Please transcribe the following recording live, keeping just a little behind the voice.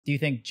Do you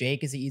think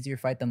Jake is an easier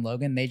fight than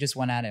Logan? They just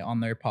went at it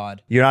on their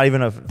pod. You're not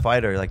even a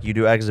fighter. Like, you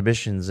do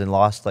exhibitions and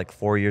lost like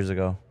 4 years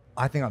ago.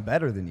 I think I'm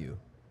better than you,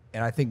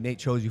 and I think Nate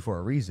chose you for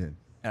a reason,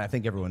 and I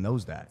think everyone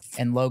knows that.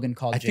 And Logan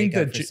called Jake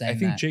out for saying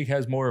that. Jake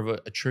has more of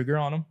a trigger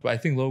on him, but I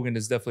think Logan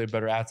is definitely a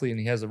better athlete, and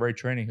he has the right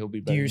training. He'll be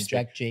better. Do you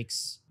respect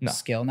Jake's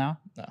skill now?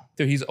 No.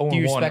 Dude, he's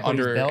 0-1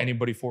 under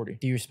anybody 40.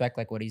 Do you respect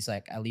like what he's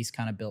like at least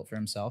kind of built for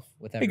himself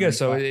with everything? I guess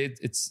so.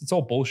 It's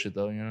all bullshit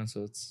though, you know.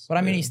 So it's. But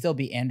I mean, he still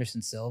beat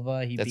Anderson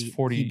Silva. He beat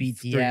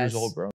 43 years old, bro.